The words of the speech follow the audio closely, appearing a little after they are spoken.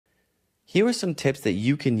Here are some tips that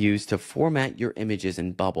you can use to format your images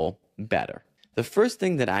in Bubble better. The first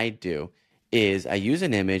thing that I do is I use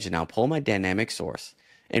an image and I'll pull my dynamic source.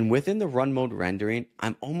 And within the run mode rendering,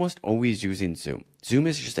 I'm almost always using zoom. Zoom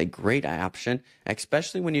is just a great option,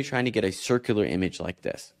 especially when you're trying to get a circular image like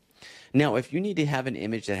this. Now, if you need to have an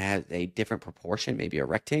image that has a different proportion, maybe a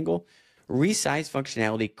rectangle, resize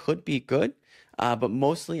functionality could be good, but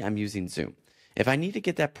mostly I'm using zoom. If I need to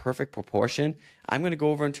get that perfect proportion, I'm going to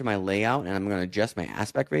go over into my layout and I'm going to adjust my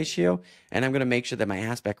aspect ratio, and I'm going to make sure that my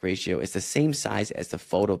aspect ratio is the same size as the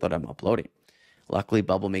photo that I'm uploading. Luckily,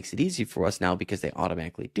 Bubble makes it easy for us now because they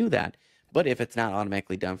automatically do that. But if it's not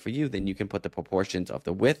automatically done for you, then you can put the proportions of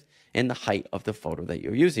the width and the height of the photo that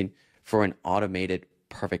you're using for an automated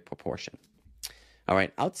perfect proportion. All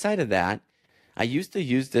right, outside of that, I used to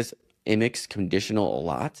use this IIX Conditional a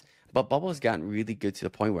lot, but Bubble has gotten really good to the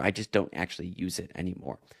point where I just don't actually use it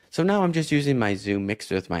anymore. So now I'm just using my zoom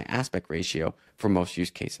mixed with my aspect ratio for most use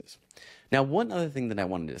cases. Now, one other thing that I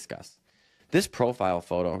wanted to discuss. This profile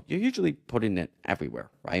photo, you're usually putting it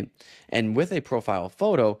everywhere, right? And with a profile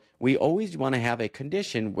photo, we always want to have a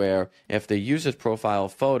condition where if the user's profile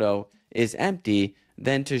photo is empty,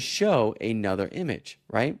 then to show another image,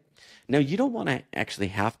 right? Now, you don't want to actually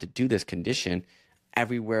have to do this condition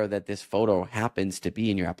everywhere that this photo happens to be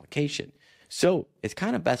in your application. So it's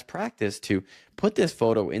kind of best practice to put this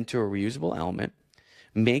photo into a reusable element,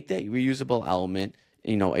 make that reusable element,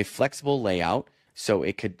 a flexible layout so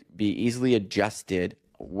it could be easily adjusted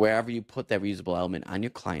wherever you put that reusable element on your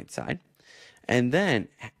client side. And then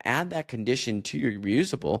add that condition to your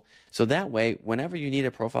reusable so that way, whenever you need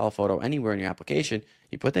a profile photo anywhere in your application,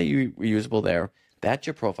 you put that reusable there. That's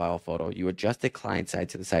your profile photo. You adjust the client side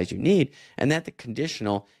to the size you need, and that the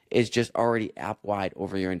conditional is just already app-wide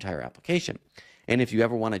over your entire application. And if you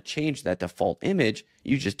ever want to change that default image,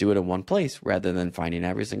 you just do it in one place rather than finding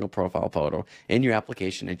every single profile photo in your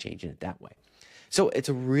application and changing it that way. So it's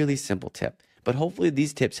a really simple tip, but hopefully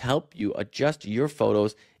these tips help you adjust your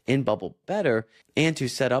photos in Bubble better and to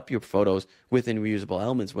set up your photos within reusable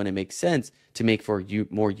elements when it makes sense to make for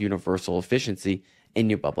more universal efficiency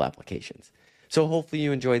in your Bubble applications. So hopefully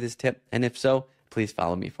you enjoy this tip, and if so, please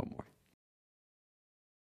follow me for more.